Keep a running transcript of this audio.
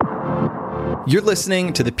You're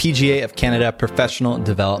listening to the PGA of Canada Professional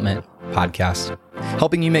Development Podcast,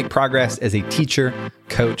 helping you make progress as a teacher,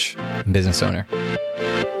 coach, and business owner.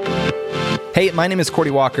 Hey, my name is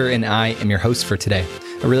Cordy Walker, and I am your host for today.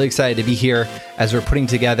 I'm really excited to be here as we're putting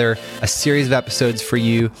together a series of episodes for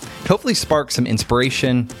you to hopefully spark some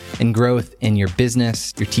inspiration and growth in your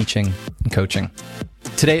business, your teaching, and coaching.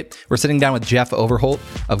 Today, we're sitting down with Jeff Overholt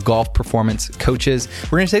of Golf Performance Coaches.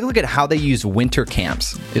 We're going to take a look at how they use winter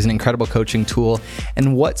camps as an incredible coaching tool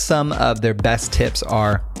and what some of their best tips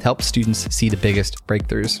are to help students see the biggest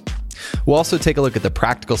breakthroughs. We'll also take a look at the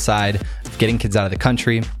practical side of getting kids out of the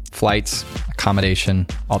country, flights, accommodation,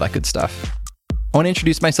 all that good stuff. I want to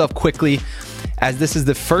introduce myself quickly, as this is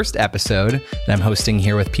the first episode that I'm hosting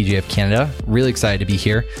here with PGA of Canada. Really excited to be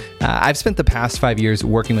here. I've spent the past 5 years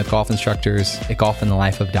working with golf instructors at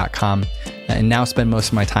golfinthelifeof.com and now spend most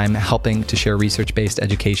of my time helping to share research-based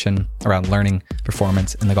education around learning,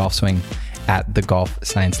 performance, and the golf swing at the Golf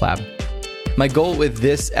Science Lab. My goal with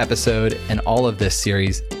this episode and all of this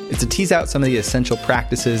series is to tease out some of the essential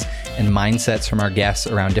practices and mindsets from our guests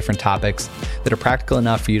around different topics that are practical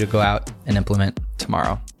enough for you to go out and implement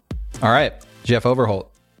tomorrow. All right, Jeff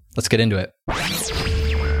Overholt, let's get into it.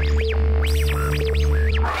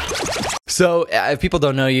 So if people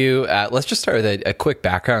don't know you, let's just start with a quick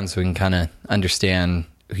background so we can kind of understand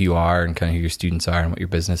who you are and kind of who your students are and what your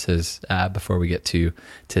business is before we get to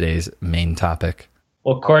today's main topic.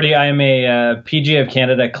 Well, Cordy, I am a PGA of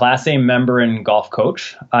Canada Class A member and golf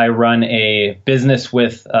coach. I run a business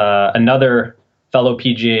with another fellow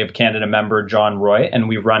PGA of Canada member, John Roy, and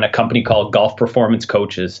we run a company called Golf Performance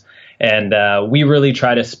Coaches. And we really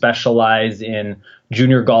try to specialize in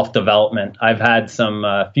junior golf development. I've had some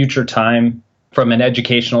future time from an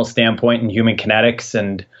educational standpoint in human kinetics,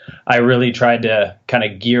 and I really tried to kind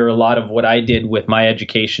of gear a lot of what I did with my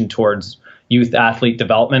education towards youth athlete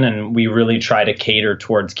development, and we really try to cater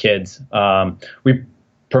towards kids. We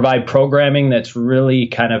provide programming that's really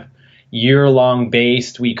kind of year-long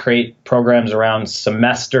based. We create programs around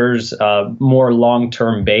semesters, more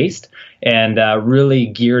long-term based, and really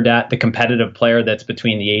geared at the competitive player that's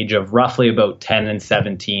between the age of roughly about 10 and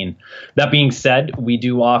 17. That being said, we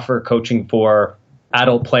do offer coaching for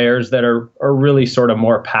adult players that are really sort of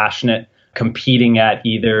more passionate, competing at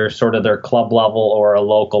either sort of their club level or a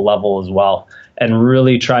local level as well, and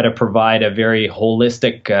really try to provide a very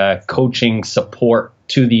holistic coaching support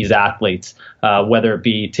to these athletes, whether it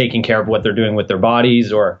be taking care of what they're doing with their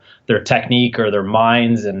bodies or their technique or their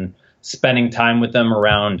minds, and spending time with them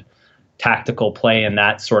around tactical play and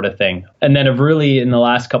that sort of thing. And then I've really, in the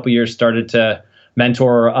last couple of years, started to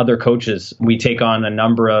mentor other coaches. We take on a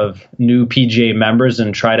number of new PGA members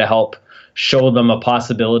and try to help show them a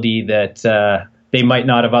possibility that they might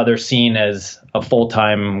not have others seen as a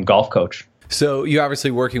full-time golf coach. So you're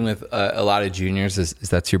obviously working with a lot of juniors, as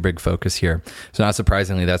that's your big focus here. So not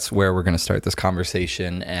surprisingly, that's where we're going to start this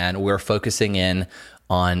conversation. And we're focusing in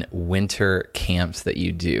on winter camps that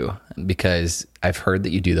you do, because I've heard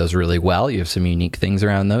that you do those really well. You have some unique things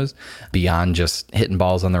around those beyond just hitting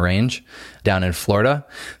balls on the range down in Florida.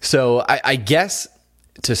 So I guess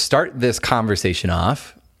to start this conversation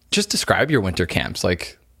off, just describe your winter camps.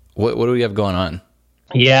 Like, what do we have going on?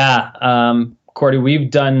 Yeah, Cordy,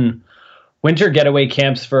 we've done winter getaway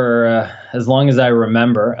camps for as long as I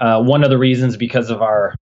remember. One of the reasons, because of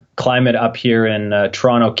our climate up here in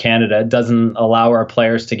Toronto, Canada, doesn't allow our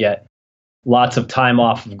players to get lots of time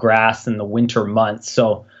off of grass in the winter months.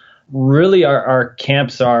 So really our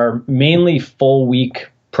camps are mainly full week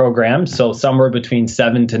programs, so somewhere between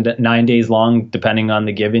 7 to 9 days long, depending on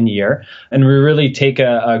the given year. And we really take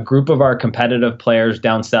a group of our competitive players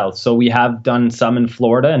down south. So we have done some in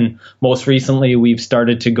Florida, and most recently we've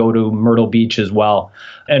started to go to Myrtle Beach as well.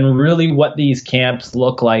 And really what these camps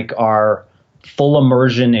look like are full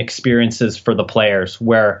immersion experiences for the players,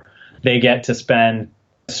 where they get to spend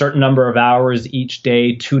a certain number of hours each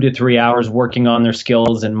day, 2 to 3 hours working on their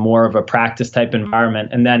skills in more of a practice type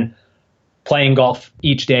environment, and then playing golf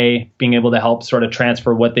each day, being able to help sort of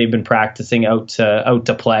transfer what they've been practicing out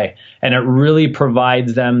to play. And it really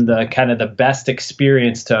provides them the kind of the best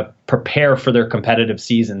experience to prepare for their competitive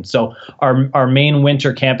season. So our main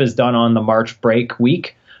winter camp is done on the March break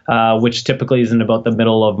week, which typically is in about the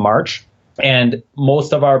middle of March. And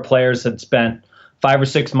most of our players had spent 5 or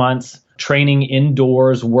 6 months training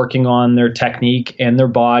indoors, working on their technique and their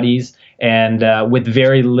bodies, and with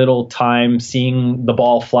very little time seeing the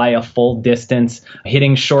ball fly a full distance,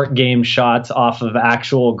 hitting short game shots off of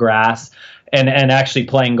actual grass, and actually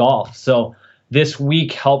playing golf. So this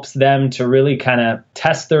week helps them to really kind of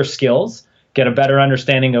test their skills get a better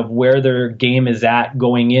understanding of where their game is at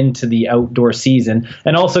going into the outdoor season,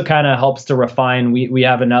 and also kind of helps to refine. We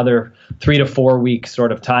have another 3 to 4 week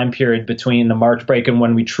sort of time period between the March break and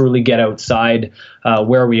when we truly get outside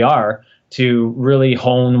where we are to really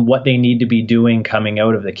hone what they need to be doing coming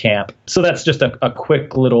out of the camp. So that's just a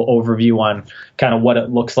quick little overview on kind of what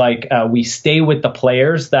it looks like. We stay with the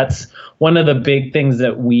players. That's one of the big things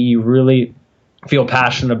that we really feel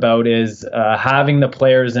passionate about is having the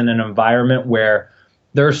players in an environment where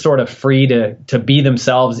they're sort of free to be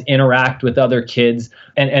themselves, interact with other kids,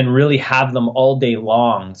 and really have them all day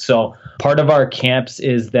long. So part of our camps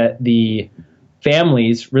is that the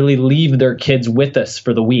families really leave their kids with us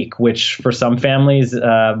for the week, which for some families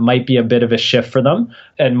might be a bit of a shift for them.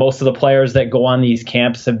 And most of the players that go on these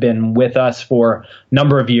camps have been with us for a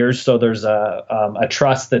number of years. So there's a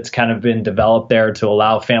trust that's kind of been developed there to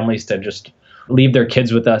allow families to just leave their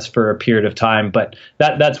kids with us for a period of time. But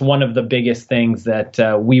that's one of the biggest things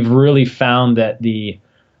that we've really found, that the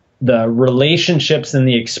relationships and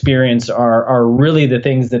the experience are really the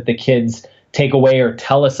things that the kids take away or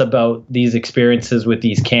tell us about these experiences with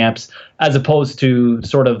these camps, as opposed to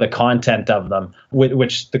sort of the content of them,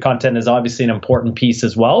 which the content is obviously an important piece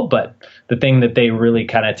as well. But the thing that they really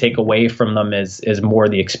kind of take away from them is more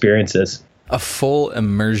the experiences. A full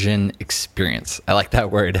immersion experience. I like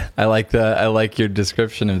that word. I like your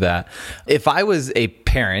description of that. If I was a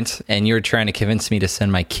parent and you were trying to convince me to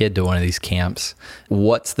send my kid to one of these camps,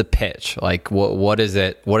 what's the pitch? Like, what is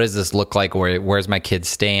it? What does this look like? Where's my kid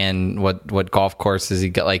staying? What golf courses he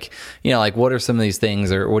got? Like, what are some of these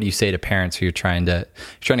things, or what do you say to parents who you're trying to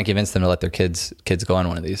convince them to let their kids go on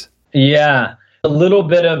one of these? Yeah. A little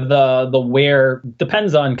bit of the where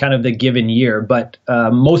depends on kind of the given year, but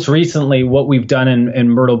most recently what we've done in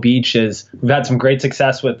Myrtle Beach is we've had some great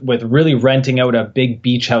success with really renting out a big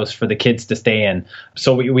beach house for the kids to stay in.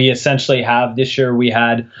 So we essentially have, this year we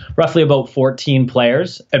had roughly about 14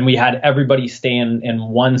 players, and we had everybody stay in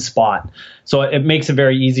one spot. So it makes it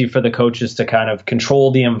very easy for the coaches to kind of control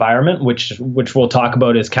the environment, which we'll talk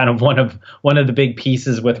about is kind of one of the big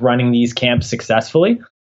pieces with running these camps successfully.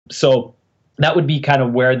 So that would be kind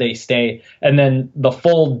of where they stay. And then the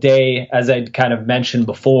full day, as I kind of mentioned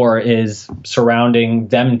before, is surrounding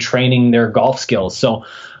them training their golf skills. So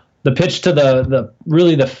the pitch to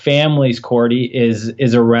the families, Cordy,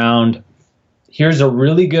 is around, here's a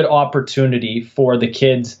really good opportunity for the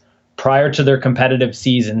kids prior to their competitive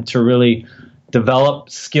season to really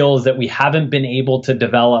develop skills that we haven't been able to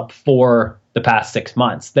develop for the past 6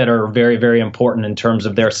 months that are very, very important in terms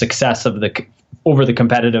of their success over the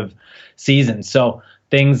competitive season. So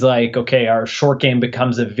things like, okay, our short game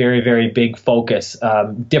becomes a very, very big focus.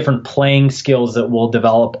 Different playing skills that we'll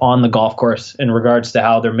develop on the golf course in regards to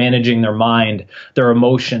how they're managing their mind, their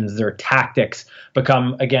emotions, their tactics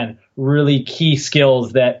become, again, really key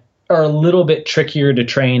skills that are a little bit trickier to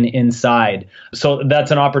train inside. So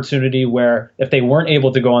that's an opportunity where if they weren't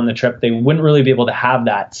able to go on the trip, they wouldn't really be able to have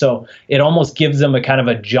that. So it almost gives them a kind of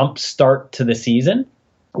a jump start to the season,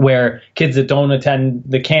 where kids that don't attend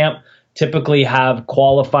the camp typically have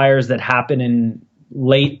qualifiers that happen in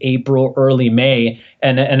late April, early May,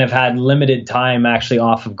 and have had limited time actually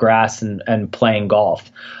off of grass and playing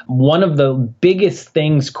golf. One of the biggest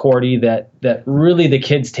things, Cordy, that really the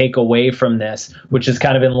kids take away from this, which is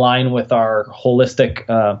kind of in line with our holistic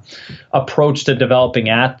approach to developing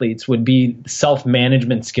athletes, would be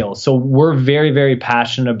self-management skills. So we're very, very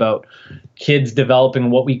passionate about kids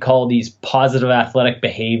developing what we call these positive athletic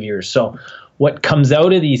behaviors. So what comes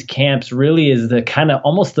out of these camps really is the kind of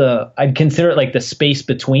almost I'd consider it like the space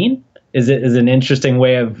between is an interesting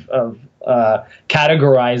way of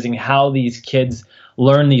categorizing how these kids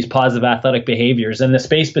learn these positive athletic behaviors. And the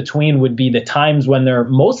space between would be the times when they're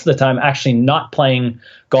most of the time actually not playing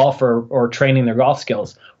golf or training their golf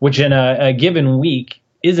skills, which in a given week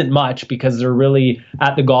isn't much because they're really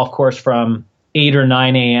at the golf course from 8 or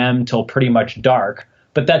 9 a.m. till pretty much dark.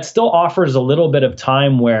 But that still offers a little bit of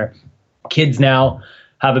time where kids now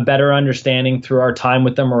have a better understanding through our time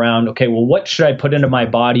with them around, okay, well, what should I put into my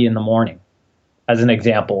body in the morning, as an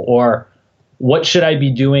example? Or what should I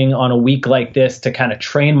be doing on a week like this to kind of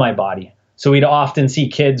train my body? So we'd often see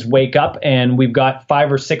kids wake up and we've got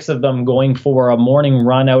 5 or 6 of them going for a morning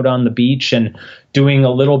run out on the beach and doing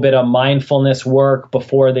a little bit of mindfulness work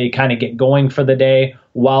before they kind of get going for the day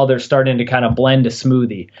while they're starting to kind of blend a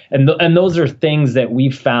smoothie. And those are things that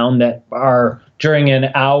we've found that are during an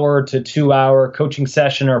hour to 2 hour coaching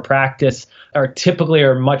session or practice are typically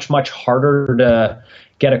much, much harder to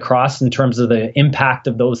get across in terms of the impact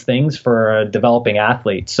of those things for a developing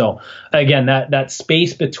athlete. So again, that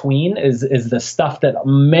space between is the stuff that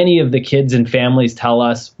many of the kids and families tell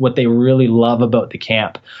us what they really love about the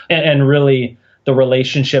camp, and really the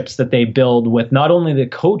relationships that they build with not only the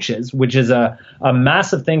coaches, which is a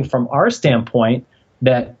massive thing from our standpoint,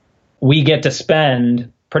 that we get to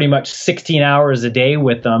spend pretty much 16 hours a day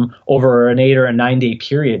with them over an 8 or a 9 day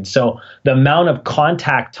period. So the amount of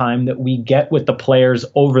contact time that we get with the players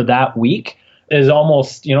over that week is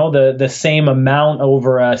almost, the same amount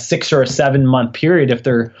over a 6 or a 7 month period if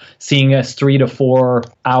they're seeing us 3 to 4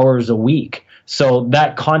 hours a week. So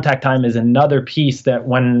that contact time is another piece that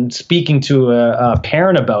when speaking to a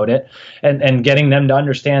parent about it and getting them to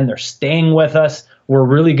understand they're staying with us, we're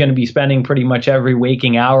really going to be spending pretty much every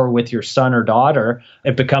waking hour with your son or daughter,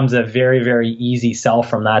 it becomes a very, very easy sell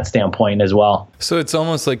from that standpoint as well. So it's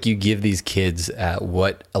almost like you give these kids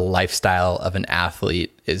what a lifestyle of an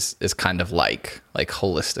athlete is kind of like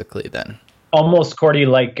holistically then. Almost, Cordy,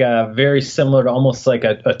 like very similar to almost like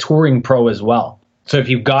a touring pro as well. So if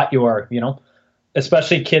you've got your,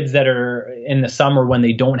 especially kids that are in the summer when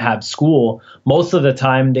they don't have school, most of the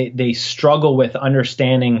time they struggle with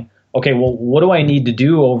understanding, okay, well, what do I need to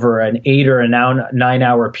do over an 8 or a 9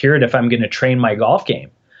 hour period if I'm going to train my golf game?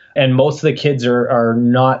 And most of the kids are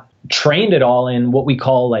not trained at all in what we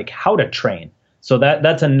call like how to train. So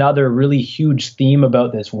that's another really huge theme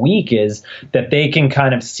about this week, is that they can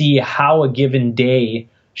kind of see how a given day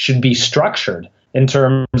should be structured in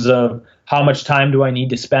terms of how much time do I need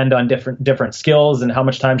to spend on different skills, and how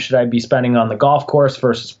much time should I be spending on the golf course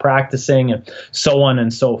versus practicing, and so on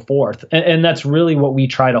and so forth. And that's really what we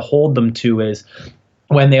try to hold them to, is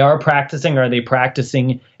when they are practicing, are they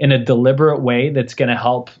practicing in a deliberate way that's going to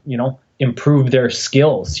help, improve their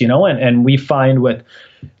skills, and we find with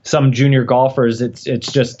some junior golfers, it's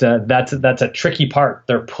just that's a tricky part.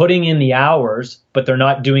 They're putting in the hours, but they're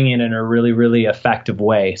not doing it in a really, really effective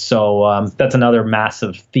way. So that's another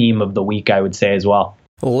massive theme of the week, I would say, as well.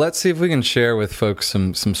 Well, let's see if we can share with folks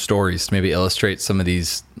some stories to maybe illustrate some of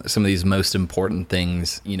these most important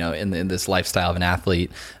things, in this lifestyle of an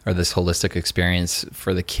athlete, or this holistic experience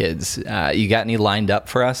for the kids. You got any lined up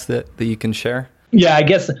for us that you can share? Yeah, I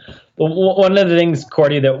guess one of the things,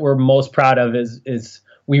 Cordy, that we're most proud of is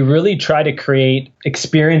we really try to create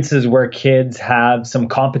experiences where kids have some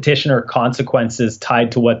competition or consequences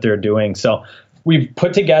tied to what they're doing. So we've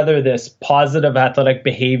put together this positive athletic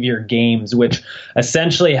behavior games, which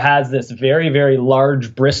essentially has this very, very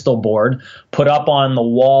large Bristol board put up on the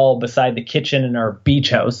wall beside the kitchen in our beach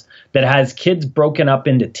house that has kids broken up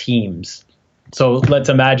into teams. So let's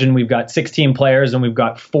imagine we've got 16 players and we've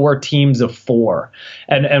got 4 teams of 4.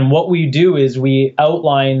 And what we do is we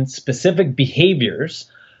outline specific behaviors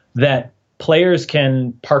that players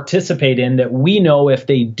can participate in that we know if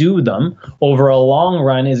they do them over a long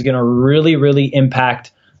run is going to really, really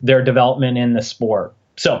impact their development in the sport.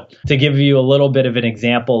 So to give you a little bit of an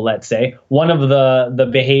example, let's say one of the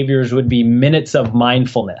behaviors would be minutes of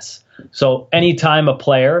mindfulness. So anytime a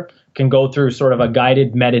player can go through sort of a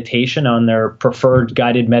guided meditation on their preferred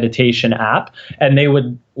guided meditation app, and they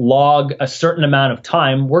would log a certain amount of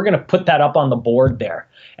time, we're going to put that up on the board there.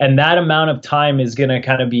 And that amount of time is going to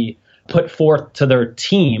kind of be put forth to their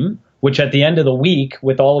team, which at the end of the week,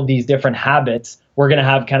 with all of these different habits, we're going to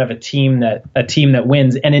have kind of a team that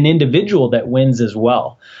wins, and an individual that wins as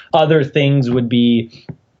well. Other things would be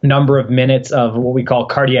number of minutes of what we call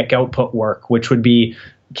cardiac output work, which would be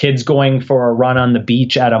kids going for a run on the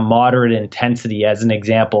beach at a moderate intensity, as an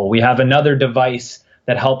example. We have another device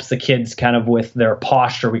that helps the kids kind of with their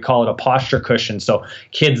posture. We call it a posture cushion. So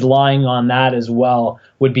kids lying on that as well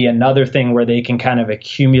would be another thing where they can kind of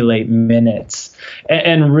accumulate minutes.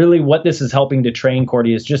 And really what this is helping to train,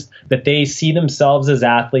 Cordy, is just that they see themselves as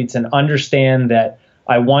athletes and understand that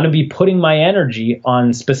I want to be putting my energy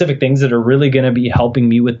on specific things that are really going to be helping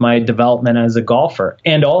me with my development as a golfer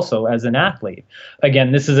and also as an athlete.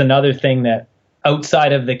 Again, this is another thing that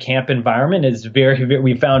outside of the camp environment is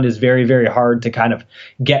we found is very, very hard to kind of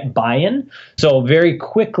get buy-in. So very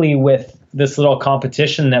quickly with this little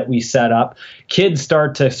competition that we set up, kids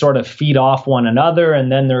start to sort of feed off one another,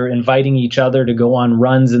 and then they're inviting each other to go on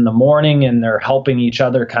runs in the morning, and they're helping each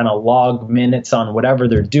other kind of log minutes on whatever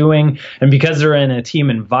they're doing. And because they're in a team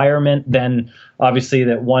environment, then obviously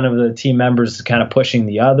that one of the team members is kind of pushing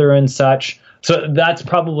the other and such. So that's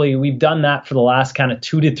probably, we've done that for the last kind of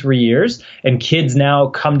 2 to 3 years, and kids now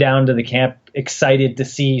come down to the camp excited to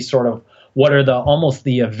see sort of what are almost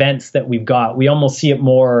the events that we've got. We almost see it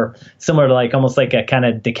more similar to almost like a kind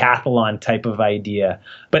of decathlon type of idea.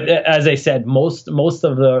 But as I said, most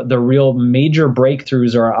of the real major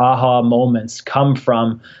breakthroughs or aha moments come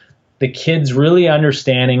from the kids really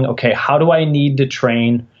understanding, okay, how do I need to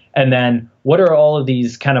train? And then what are all of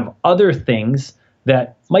these kind of other things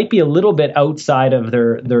that might be a little bit outside of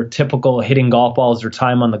their typical hitting golf balls or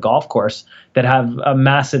time on the golf course that have a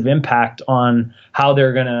massive impact on how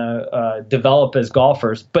they're going to develop as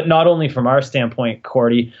golfers. But not only from our standpoint,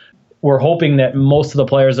 Cordy, we're hoping that most of the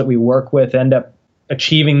players that we work with end up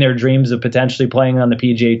achieving their dreams of potentially playing on the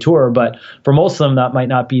PGA Tour. But for most of them, that might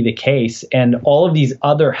not be the case. And all of these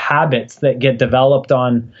other habits that get developed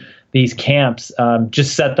on these camps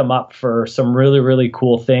just set them up for some really, really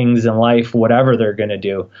cool things in life, whatever they're going to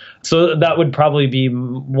do. So that would probably be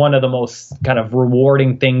one of the most kind of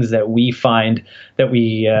rewarding things that we find that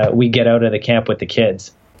we get out of the camp with the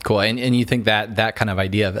kids. Cool. And you think that kind of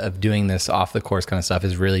idea of doing this off the course kind of stuff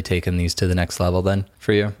has really taken these to the next level then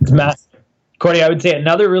for you? It's massive. Cordy, I would say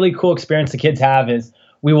another really cool experience the kids have is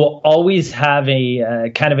we will always have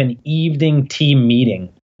a kind of an evening team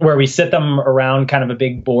meeting where we sit them around kind of a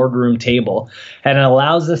big boardroom table, and it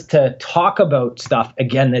allows us to talk about stuff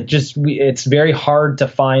again that it's very hard to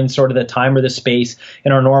find sort of the time or the space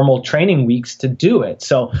in our normal training weeks to do it.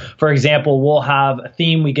 So for example, we'll have a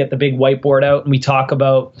theme, we get the big whiteboard out and we talk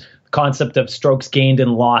about the concept of strokes gained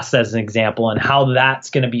and lost as an example, and how that's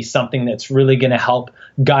going to be something that's really going to help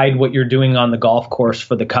guide what you're doing on the golf course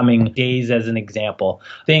for the coming days as an example.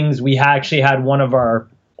 We actually had one of our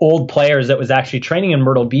old players that was actually training in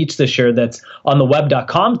Myrtle Beach this year that's on the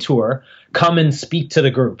web.com tour come and speak to the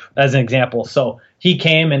group as an example. So he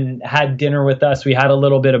came and had dinner with us. We had a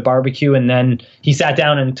little bit of barbecue, and then he sat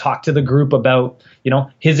down and talked to the group about,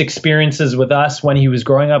 his experiences with us when he was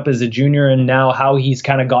growing up as a junior and now how he's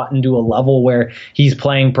kind of gotten to a level where he's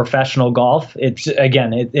playing professional golf.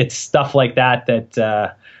 It's stuff like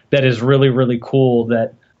that is really, really cool,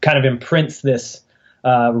 that kind of imprints this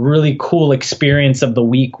really cool experience of the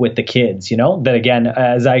week with the kids, that again,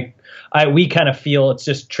 as we kind of feel it's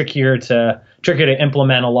just trickier to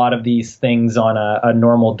implement a lot of these things on a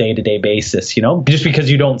normal day-to-day basis, just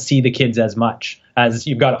because you don't see the kids as much as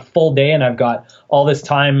you've got a full day and I've got all this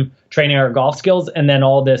time training our golf skills and then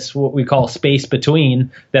all this, what we call space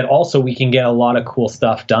between, that also we can get a lot of cool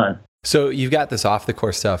stuff done. So you've got this off the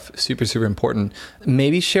course stuff, super, super important.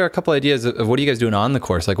 Maybe share a couple ideas of what are you guys doing on the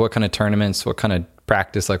course? Like what kind of tournaments, what kind of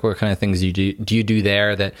practice, like what kind of things do you do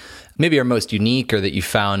there that maybe are most unique or that you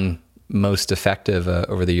found most effective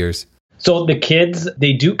over the years? So the kids,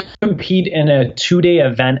 they do compete in a 2-day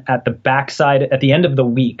event at the backside at the end of the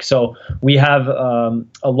week. So we have a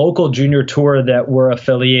local junior tour that we're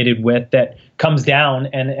affiliated with that comes down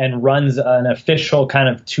and runs an official kind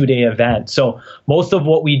of 2-day event. So most of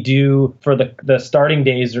what we do for the starting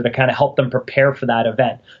days are to kind of help them prepare for that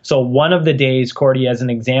event. So one of the days, Cordy, as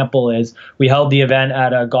an example, is we held the event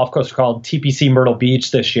at a golf course called TPC Myrtle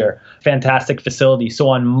Beach this year. Fantastic facility. So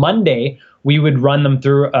on Monday, we would run them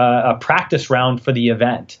through a practice round for the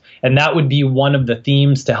event. And that would be one of the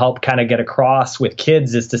themes to help kind of get across with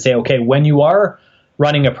kids, is to say, okay, when you are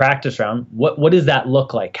running a practice round, what does that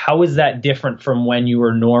look like? How is that different from when you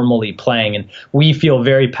were normally playing? And we feel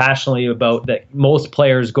very passionately about that most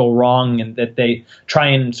players go wrong and that they try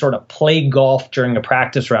and sort of play golf during a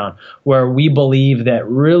practice round, where we believe that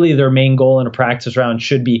really their main goal in a practice round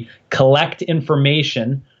should be collect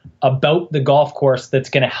information about the golf course that's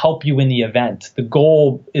going to help you in the event. The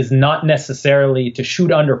goal is not necessarily to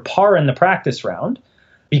shoot under par in the practice round,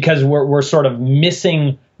 because we're sort of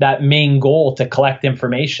missing that main goal to collect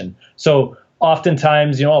information. So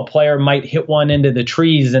oftentimes, a player might hit one into the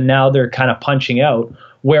trees and now they're kind of punching out,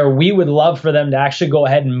 where we would love for them to actually go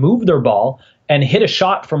ahead and move their ball and hit a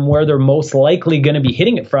shot from where they're most likely going to be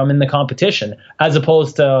hitting it from in the competition, as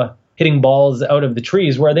opposed to hitting balls out of the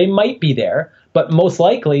trees where they might be there, but most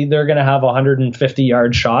likely they're going to have a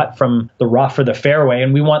 150-yard shot from the rough or the fairway,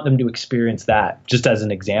 and we want them to experience that, just as an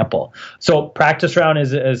example. So practice round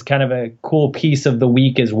is kind of a cool piece of the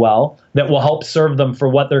week as well that will help serve them for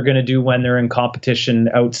what they're going to do when they're in competition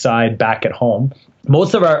outside back at home.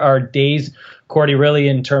 Most of our days, Cordy, really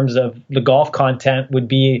in terms of the golf content would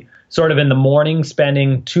be sort of in the morning,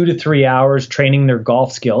 spending 2 to 3 hours training their golf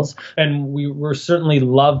skills. And we're certainly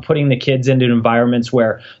love putting the kids into environments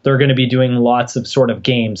where they're going to be doing lots of sort of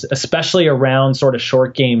games, especially around sort of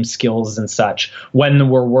short game skills and such, when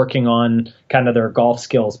we're working on kind of their golf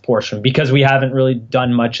skills portion, because we haven't really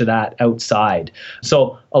done much of that outside.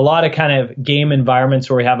 So a lot of kind of game environments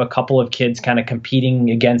where we have a couple of kids kind of competing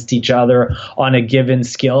against each other on a given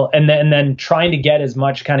skill, and then trying to get as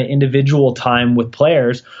much kind of individual time with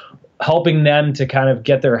players, helping them to kind of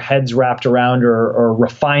get their heads wrapped around or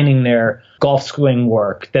refining their golf swing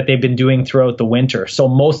work that they've been doing throughout the winter. So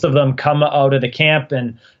most of them come out of the camp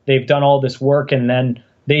and they've done all this work, and then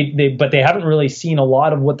but they haven't really seen a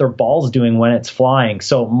lot of what their ball's doing when it's flying.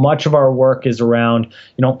 So much of our work is around,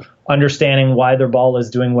 understanding why their ball is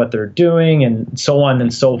doing what they're doing and so on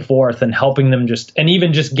and so forth, and helping them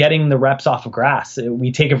even just getting the reps off of grass. We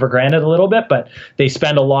take it for granted a little bit, but they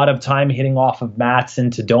spend a lot of time hitting off of mats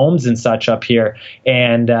into domes and such up here,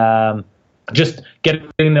 and just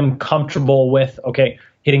getting them comfortable with, okay,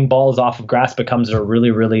 hitting balls off of grass becomes a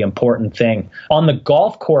really, really important thing. On the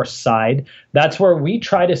golf course side, that's where we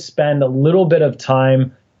try to spend a little bit of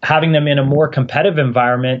time having them in a more competitive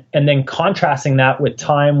environment, and then contrasting that with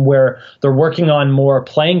time where they're working on more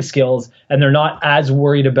playing skills and they're not as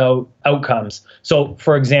worried about outcomes. So,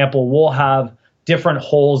 for example, we'll have different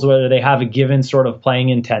holes where they have a given sort of playing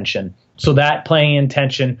intention. So that playing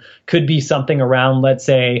intention could be something around, let's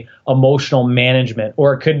say, emotional management,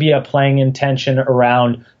 or it could be a playing intention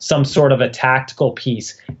around some sort of a tactical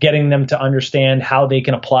piece, getting them to understand how they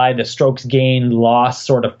can apply the strokes gained loss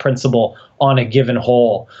sort of principle on a given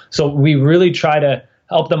hole. So we really try to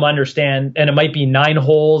help them understand, and it might be 9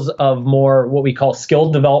 holes of more what we call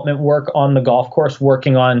skill development work on the golf course,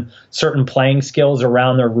 working on certain playing skills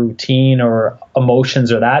around their routine or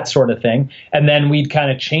emotions or that sort of thing. And then we'd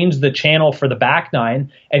kind of change the channel for the back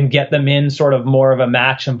 9 and get them in sort of more of a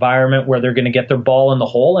match environment where they're going to get their ball in the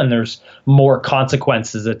hole, and there's more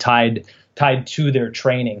consequences tied to their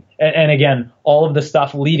training. And again, all of the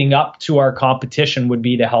stuff leading up to our competition would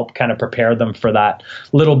be to help kind of prepare them for that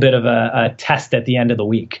little bit of a test at the end of the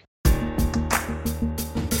week.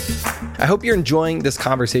 I hope you're enjoying this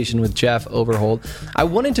conversation with Jeff Overholt. I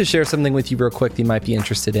wanted to share something with you real quick that you might be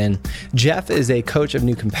interested in. Jeff is a coach of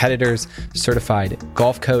new competitors, certified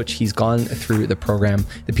golf coach. He's gone through the program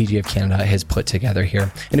the PGA of Canada has put together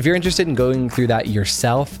here. And if you're interested in going through that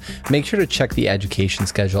yourself, make sure to check the education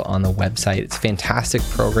schedule on the website. It's a fantastic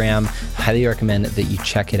program. Highly recommend that you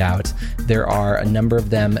check it out. There are a number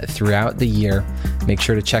of them throughout the year. Make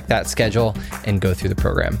sure to check that schedule and go through the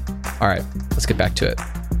program. All right, let's get back to it.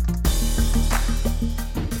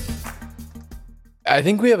 I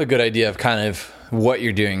think we have a good idea of kind of what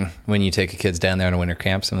you're doing when you take your kids down there on a winter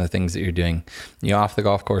camp, some of the things that you're doing, off the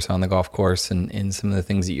golf course, on the golf course, and some of the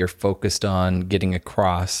things that you're focused on getting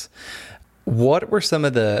across. What were some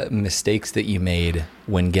of the mistakes that you made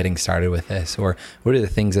when getting started with this? Or what are the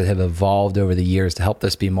things that have evolved over the years to help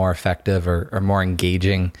this be more effective or more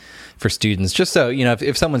engaging for students? Just so,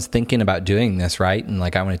 if someone's thinking about doing this, right? And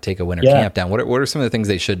like, I want to take a winter camp down. What are some of the things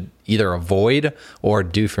they should either avoid or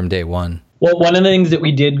do from day one? Well, one of the things that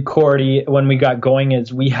we did, Cordy, when we got going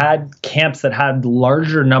is we had camps that had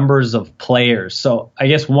larger numbers of players. So I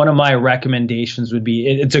guess one of my recommendations would be,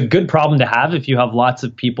 it's a good problem to have if you have lots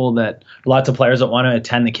of players that want to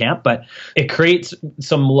attend the camp, but it creates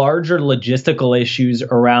some larger logistical issues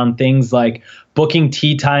around things like booking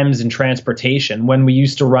tee times and transportation. When we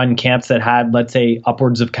used to run camps that had, let's say,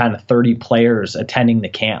 upwards of kind of 30 players attending the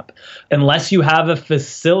camp, unless you have a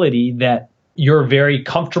facility that you're very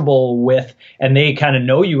comfortable with and they kind of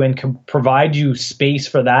know you and can provide you space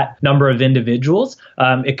for that number of individuals,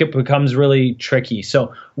 it becomes really tricky.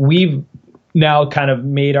 So we've now kind of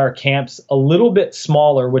made our camps a little bit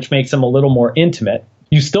smaller, which makes them a little more intimate.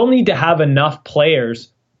 You still need to have enough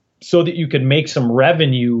players so that you can make some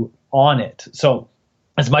revenue on it. So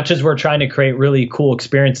as much as we're trying to create really cool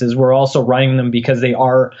experiences, we're also running them because they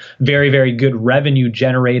are very, very good revenue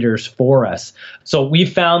generators for us. So we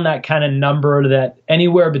found that kind of number, that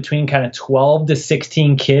anywhere between kind of 12 to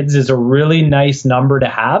 16 kids is a really nice number to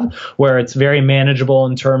have, where it's very manageable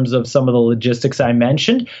in terms of some of the logistics I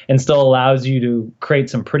mentioned and still allows you to create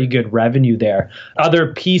some pretty good revenue there.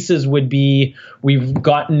 Other pieces would be, we've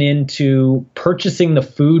gotten into purchasing the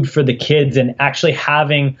food for the kids and actually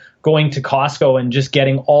going to Costco and just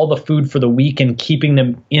getting all the food for the week and keeping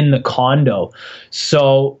them in the condo.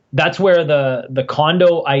 So that's where the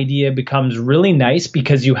condo idea becomes really nice,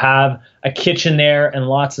 because you have a kitchen there and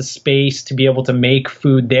lots of space to be able to make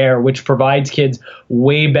food there, which provides kids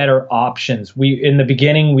way better options. In the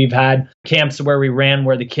beginning, we've had camps where we ran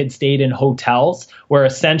where the kids stayed in hotels, where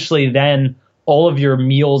essentially then all of your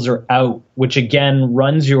meals are out, which again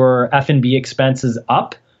runs your F&B expenses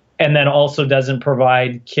up, and then also doesn't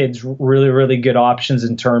provide kids really, really good options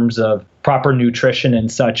in terms of proper nutrition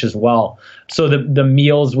and such as well. So the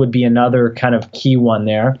meals would be another kind of key one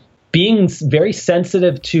there. being very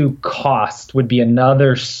sensitive to cost would be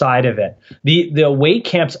another side of it. The away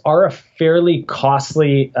camps are a fairly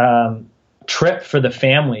costly trip for the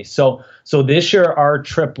family. So this year our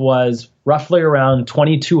trip was roughly around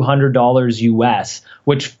 $2,200 US,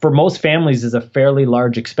 which for most families is a fairly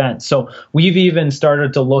large expense. So we've even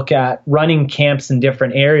started to look at running camps in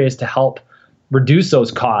different areas to help reduce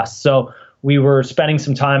those costs. So we were spending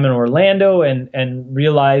some time in Orlando and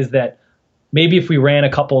realized that maybe if we ran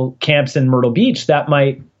a couple camps in Myrtle Beach, that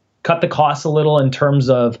might cut the costs a little in terms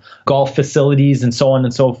of golf facilities and so on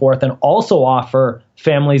and so forth, and also offer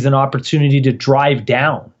families an opportunity to drive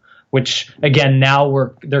down, which again,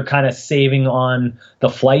 now they're kind of saving on the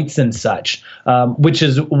flights and such, which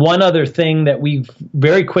is one other thing that we've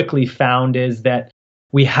very quickly found is that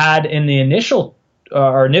we had in the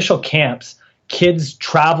our initial camps, kids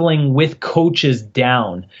traveling with coaches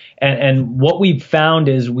down. And what we found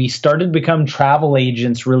is we started to become travel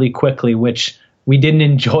agents really quickly, which we didn't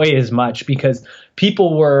enjoy as much because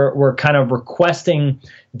people were kind of requesting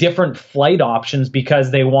different flight options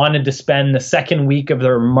because they wanted to spend the second week of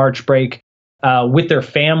their March break with their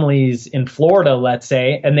families in Florida, let's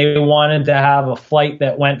say, and they wanted to have a flight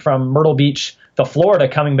that went from Myrtle Beach to Florida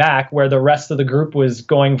coming back, where the rest of the group was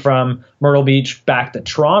going from Myrtle Beach back to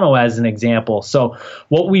Toronto, as an example. So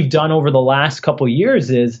what we've done over the last couple of years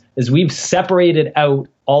is we've separated out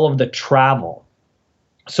all of the travel.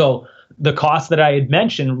 So the cost that I had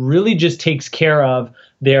mentioned really just takes care of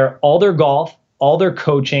all their golf, all their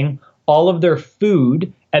coaching, all of their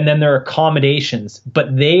food, and then their accommodations,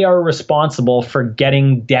 but they are responsible for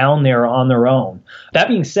getting down there on their own. That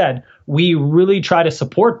being said, we really try to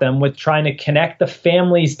support them with trying to connect the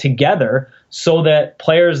families together so that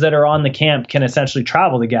players that are on the camp can essentially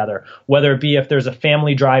travel together, whether it be if there's a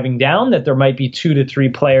family driving down, that there might be 2 to 3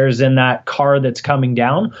 players in that car that's coming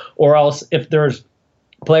down, or else if there's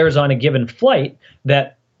players on a given flight,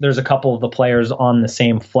 that there's a couple of the players on the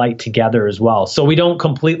same flight together as well. So we don't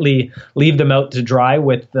completely leave them out to dry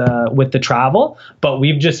with the travel, but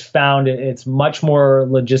we've just found it's much more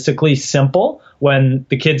logistically simple when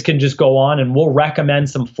the kids can just go on, and we'll recommend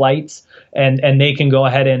some flights and they can go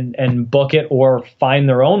ahead and book it or find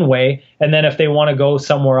their own way. And then if they want to go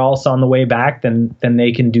somewhere else on the way back, then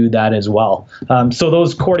they can do that as well. So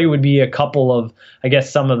those, Cordy, would be a couple of, I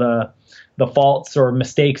guess, some of the faults or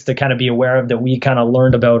mistakes to kind of be aware of that we kind of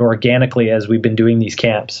learned about organically as we've been doing these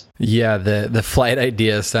camps. Yeah, the flight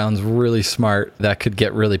idea sounds really smart. That could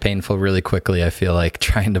get really painful really quickly. I feel like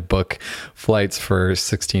trying to book flights for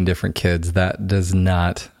 16 different kids, that does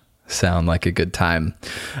not sound like a good time.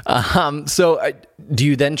 So do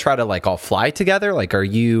you then try to like all fly together? Like, are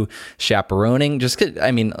you chaperoning?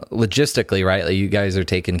 Logistically, right? Like, you guys are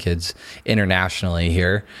taking kids internationally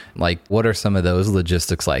here. Like, what are some of those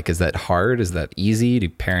logistics like? Is that hard? Is that easy?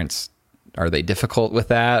 Are they difficult with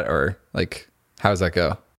that? Or like, how does that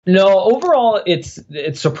go? No, overall, it's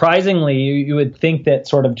surprisingly, you would think that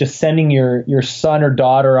sort of just sending your son or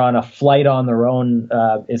daughter on a flight on their own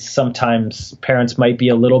is sometimes parents might be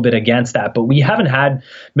a little bit against that, but we haven't had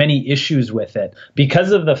many issues with it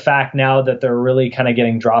because of the fact now that they're really kind of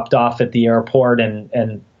getting dropped off at the airport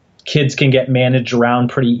and kids can get managed around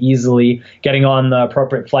pretty easily, getting on the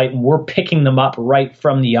appropriate flight, and we're picking them up right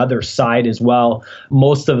from the other side as well.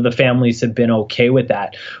 Most of the families have been okay with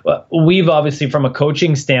that. We've obviously, from a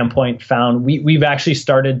coaching standpoint, found we've actually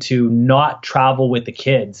started to not travel with the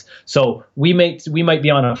kids. So we might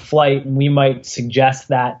be on a flight and we might suggest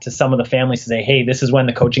that to some of the families to say, hey, this is when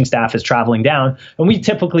the coaching staff is traveling down. And we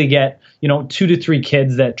typically get 2 to 3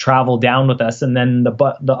 kids that travel down with us, and then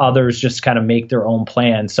the others just kind of make their own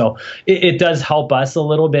plan. So it does help us a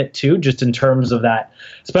little bit too, just in terms of that,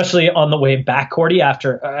 especially on the way back, Cordy.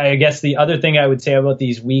 After, I guess the other thing I would say about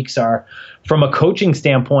these weeks are, from a coaching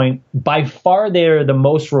standpoint, by far they're the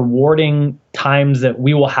most rewarding times that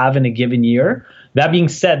we will have in a given year. That being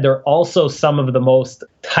said, they're also some of the most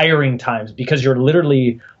tiring times because you're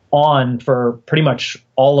literally on for pretty much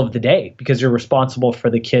all of the day because you're responsible for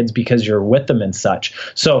the kids because you're with them and such.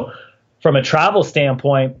 So from a travel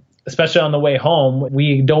standpoint, especially on the way home,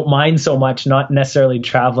 we don't mind so much not necessarily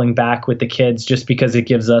traveling back with the kids just because it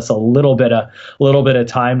gives us a little bit of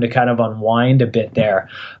time to kind of unwind a bit there.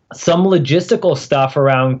 Some logistical stuff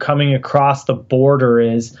around coming across the border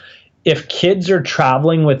is, if kids are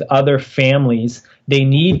traveling with other families, they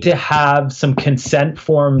need to have some consent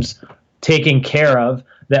forms taken care of,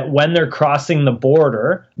 that when they're crossing the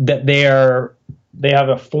border, that they have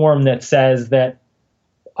a form that says that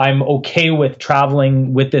I'm okay with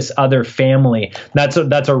traveling with this other family. That's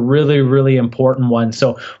a really, really important one.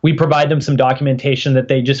 So we provide them some documentation that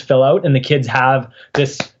they just fill out, and the kids have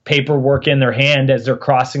this paperwork in their hand as they're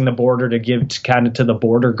crossing the border to give to the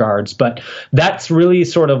border guards. But that's really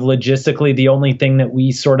sort of logistically the only thing that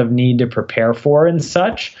we sort of need to prepare for and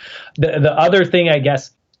such. The other thing, I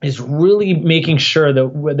guess, is really making sure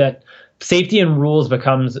that safety and rules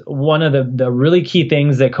becomes one of the really key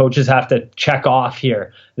things that coaches have to check off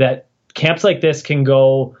here, that camps like this can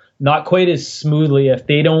go not quite as smoothly if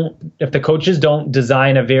the coaches don't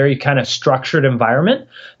design a very kind of structured environment.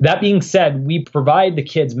 That being said, we provide the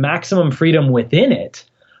kids maximum freedom within it.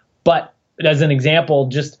 But as an example,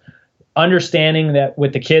 just understanding that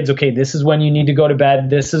with the kids, okay, this is when you need to go to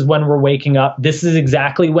bed. This is when we're waking up. This is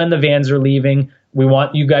exactly when the vans are leaving. We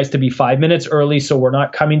want you guys to be 5 minutes early, so we're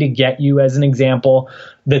not coming to get you, as an example.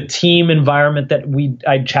 The team environment that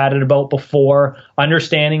I chatted about before,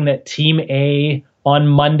 understanding that team A on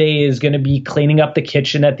Monday is going to be cleaning up the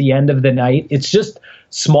kitchen at the end of the night. It's just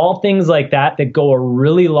small things like that go a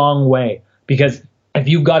really long way, because if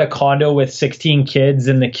you've got a condo with 16 kids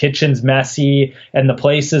and the kitchen's messy and the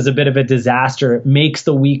place is a bit of a disaster, it makes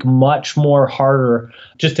the week much more harder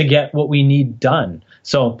just to get what we need done.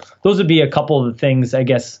 So those would be a couple of the things, I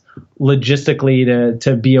guess, logistically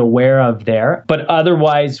to be aware of there. But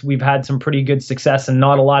otherwise, we've had some pretty good success and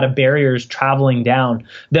not a lot of barriers traveling down.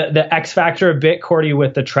 The X factor a bit, Cordy,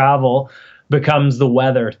 with the travel becomes the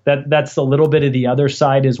weather. That's a little bit of the other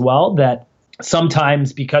side as well, that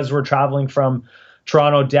sometimes because we're traveling from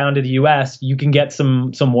Toronto down to the US, you can get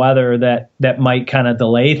some weather that might kind of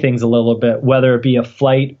delay things a little bit, whether it be a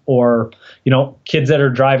flight or, kids that are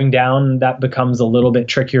driving down, that becomes a little bit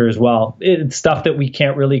trickier as well. It's stuff that we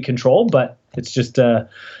can't really control, but it's just a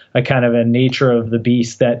kind of a nature of the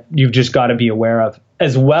beast that you've just got to be aware of.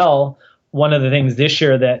 As well, one of the things this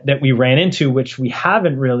year that we ran into, which we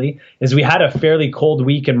haven't really, is we had a fairly cold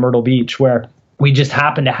week in Myrtle Beach where we just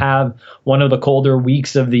happened to have one of the colder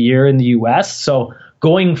weeks of the year in the US. So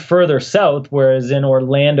going further south, whereas in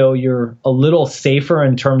Orlando, you're a little safer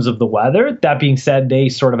in terms of the weather. That being said, they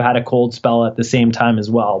sort of had a cold spell at the same time as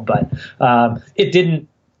well. But it didn't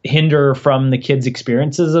hinder from the kids'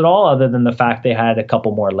 experiences at all, other than the fact they had a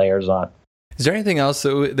couple more layers on. Is there anything else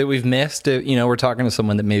that we've missed? We're talking to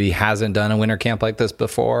someone that maybe hasn't done a winter camp like this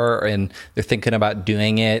before and they're thinking about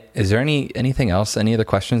doing it. Is there anything else, any other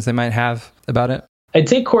questions they might have about it? I'd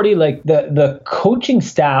say, Cordy, like the coaching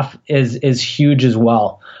staff is huge as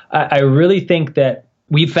well. I really think that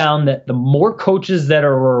we found that the more coaches that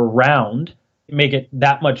are around make it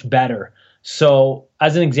that much better. So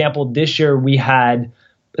as an example, this year we had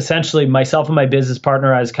essentially myself and my business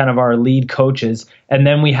partner as kind of our lead coaches. And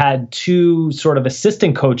then we had two sort of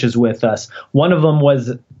assistant coaches with us. One of them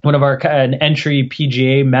was one of an entry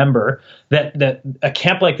PGA member. That a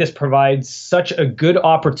camp like this provides such a good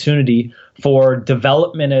opportunity for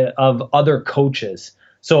development of other coaches.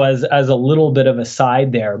 So as a little bit of a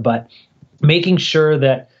side there, but making sure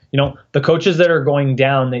that, the coaches that are going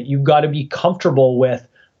down, that you've got to be comfortable with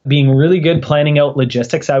being really good planning out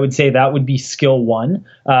logistics. I would say that would be skill one.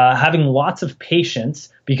 Having lots of patience,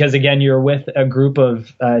 because again, you're with a group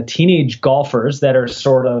of teenage golfers that are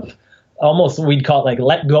sort of almost, we'd call it like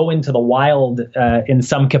let go into the wild in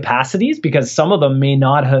some capacities, because some of them may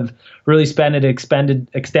not have really spent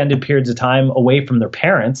extended periods of time away from their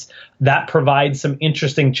parents. That provides some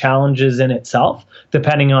interesting challenges in itself,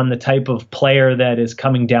 depending on the type of player that is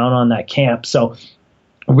coming down on that camp. So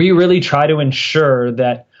we really try to ensure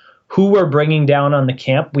that who we're bringing down on the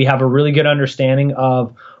camp, we have a really good understanding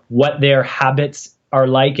of what their habits are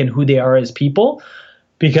like and who they are as people.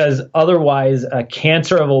 Because otherwise, a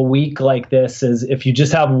cancer of a week like this is if you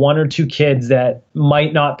just have one or two kids that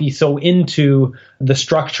might not be so into the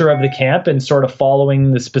structure of the camp and sort of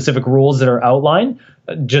following the specific rules that are outlined,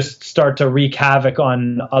 just start to wreak havoc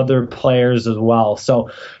on other players as well. So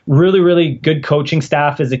really, really good coaching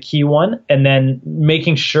staff is a key one. And then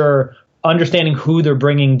making sure understanding who they're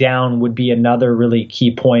bringing down would be another really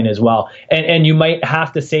key point as well. And you might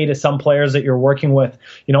have to say to some players that you're working with,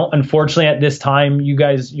 unfortunately at this time,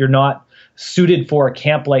 you're not suited for a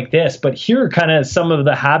camp like this, but here are kind of some of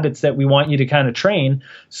the habits that we want you to kind of train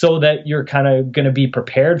so that you're kind of going to be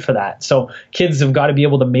prepared for that. So kids have got to be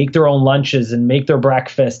able to make their own lunches and make their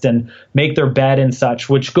breakfast and make their bed and such,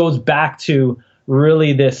 which goes back to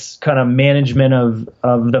really this kind of management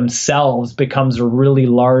of themselves becomes a really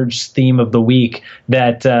large theme of the week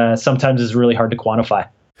that sometimes is really hard to quantify.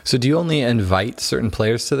 So do you only invite certain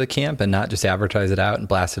players to the camp and not just advertise it out and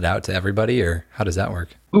blast it out to everybody, or how does that work?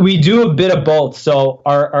 We do a bit of both. So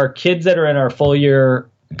our kids that are in our full year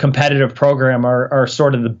competitive program are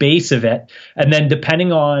sort of the base of it. And then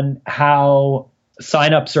depending on how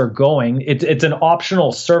signups are going. It's an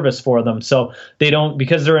optional service for them. So they don't,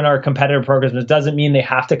 because they're in our competitive programs, it doesn't mean they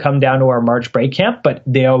have to come down to our March break camp, but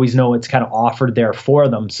they always know it's kind of offered there for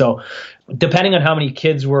them. So depending on how many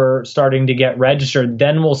kids we're starting to get registered,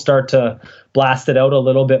 then we'll start to blast it out a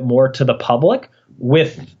little bit more to the public,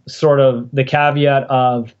 with sort of the caveat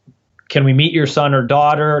of, can we meet your son or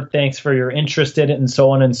daughter? Thanks for your interest in it, and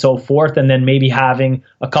so on and so forth. And then maybe having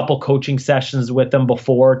a couple coaching sessions with them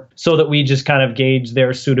before, so that we just kind of gauge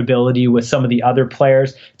their suitability with some of the other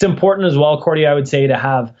players. It's important as well, Cordy, I would say, to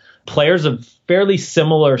have players of fairly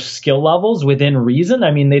similar skill levels within reason.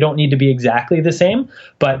 I mean, they don't need to be exactly the same,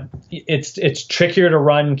 but it's trickier to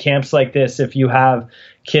run camps like this if you have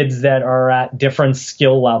kids that are at different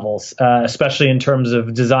skill levels, especially in terms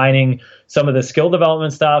of designing some of the skill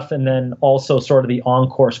development stuff, and then also sort of the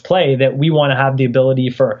on-course play, that we want to have the ability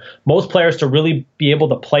for most players to really be able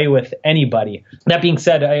to play with anybody. That being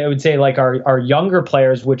said, I would say like our younger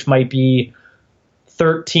players, which might be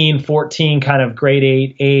 13, 14, kind of grade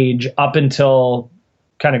 8 age up until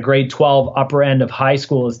kind of grade 12, upper end of high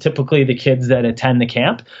school, is typically the kids that attend the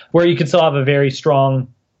camp, where you can still have a very strong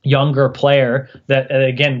younger player that,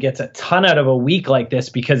 again, gets a ton out of a week like this,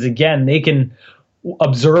 because, again, they can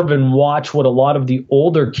observe and watch what a lot of the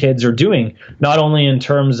older kids are doing, not only in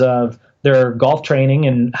terms of their golf training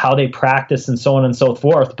and how they practice and so on and so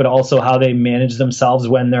forth, but also how they manage themselves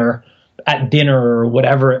when they're at dinner or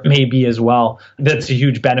whatever it may be as well. That's a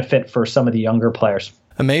huge benefit for some of the younger players.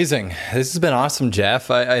 Amazing. This has been awesome,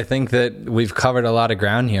 Jeff. I think that we've covered a lot of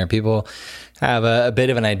ground here. People have a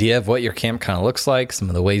bit of an idea of what your camp kind of looks like, some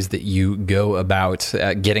of the ways that you go about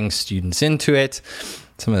getting students into it,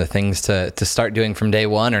 some of the things to start doing from day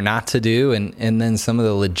one or not to do, and then some of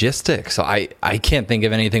the logistics. So I can't think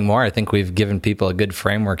of anything more. I think we've given people a good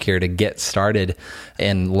framework here to get started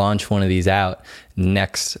and launch one of these out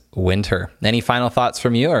next winter. Any final thoughts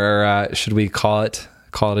from you, or should we call it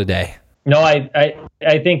a day? No,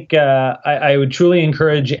 I think I would truly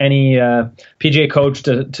encourage any PGA coach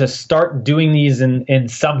to start doing these in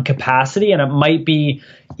some capacity, and it might be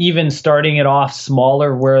even starting it off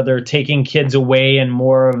smaller, where they're taking kids away in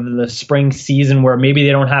more of the spring season, where maybe they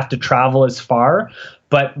don't have to travel as far.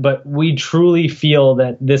 But we truly feel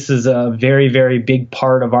that this is a very, very big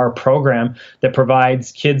part of our program that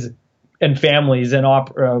provides kids and families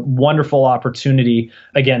a wonderful opportunity,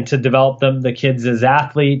 again, to develop the kids as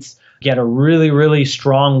athletes, get a really, really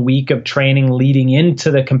strong week of training leading into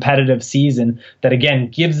the competitive season that, again,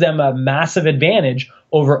 gives them a massive advantage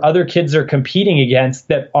over other kids they're competing against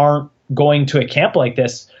that aren't going to a camp like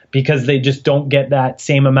this, because they just don't get that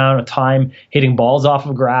same amount of time hitting balls off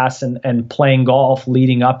of grass and playing golf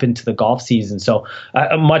leading up into the golf season. So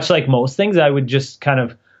much like most things, I would just kind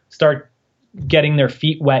of start getting their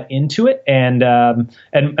feet wet into it, and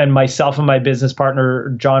myself and my business partner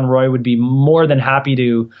John Roy would be more than happy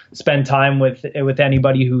to spend time with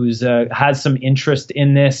anybody who's has some interest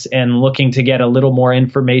in this and looking to get a little more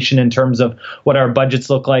information in terms of what our budgets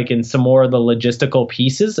look like and some more of the logistical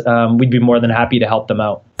pieces. We'd be more than happy to help them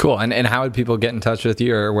out. Cool. And how would people get in touch with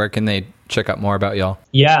you, or where can they check out more about y'all?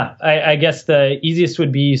 Yeah, I guess the easiest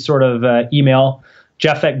would be sort of email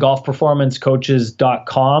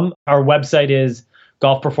Jeff@golfperformancecoaches.com. Our website is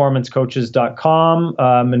golfperformancecoaches.com.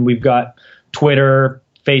 And we've got Twitter,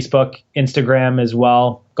 Facebook, Instagram as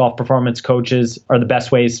well. Golf Performance Coaches are the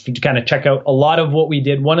best ways to kind of check out a lot of what we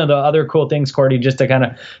did. One of the other cool things, Cordy, just to kind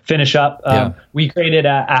of finish up, we created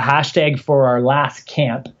a hashtag for our last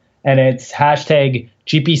camp, and it's hashtag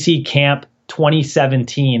GPC Camp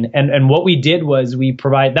 2017. And what we did was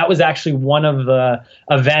that was actually one of the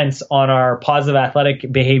events on our positive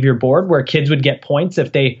athletic behavior board, where kids would get points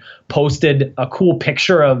if they posted a cool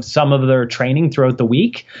picture of some of their training throughout the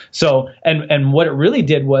week. So, and what it really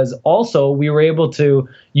did was also we were able to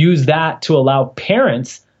use that to allow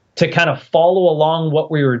parents to kind of follow along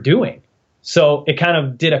what we were doing. So it kind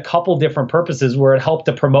of did a couple different purposes, where it helped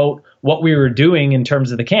to promote what we were doing in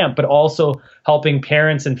terms of the camp, but also helping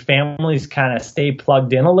parents and families kind of stay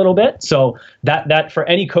plugged in a little bit. So that for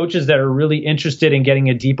any coaches that are really interested in getting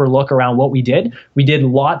a deeper look around what we did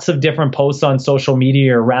lots of different posts on social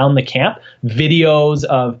media around the camp, videos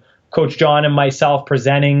of Coach John and myself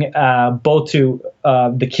presenting both to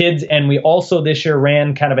the kids, and we also this year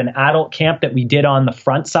ran kind of an adult camp that we did on the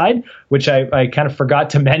front side, which I kind of forgot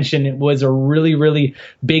to mention. It was a really, really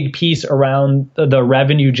big piece around the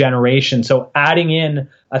revenue generation. So adding in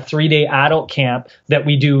a 3-day adult camp that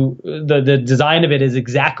we do, the design of it is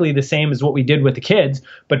exactly the same as what we did with the kids,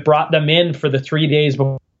 but brought them in for the 3 days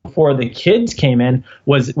before the kids came in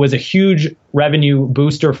was a huge revenue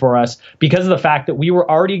booster for us, because of the fact that we were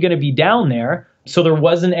already going to be down there So there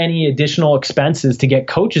wasn't any additional expenses to get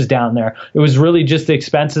coaches down there. It was really just the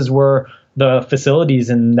expenses were the facilities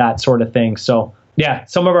and that sort of thing. So yeah,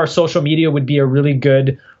 some of our social media would be a really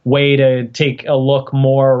good way to take a look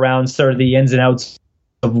more around sort of the ins and outs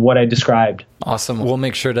of what I described. Awesome. We'll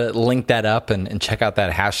make sure to link that up and check out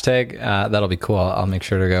that hashtag. That'll be cool. I'll make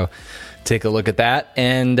sure to go take a look at that.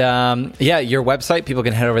 And your website, people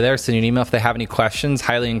can head over there, send you an email if they have any questions.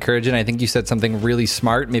 Highly encourage it. I think you said something really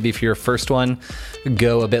smart. Maybe if you're a first one,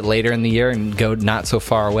 go a bit later in the year and go not so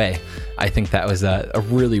far away. I think that was a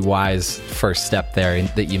really wise first step there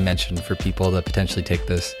that you mentioned for people to potentially take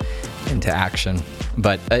this into action.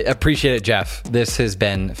 But I appreciate it, Jeff. This has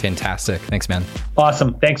been fantastic. Thanks, man.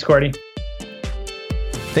 Awesome. Thanks, Cordy.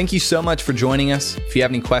 Thank you so much for joining us. If you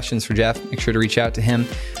have any questions for Jeff, make sure to reach out to him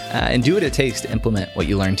and do what it takes to implement what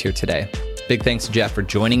you learned here today. Big thanks to Jeff for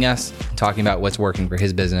joining us and talking about what's working for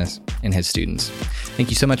his business and his students. Thank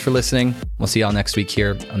you so much for listening. We'll see y'all next week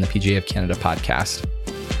here on the PGA of Canada podcast.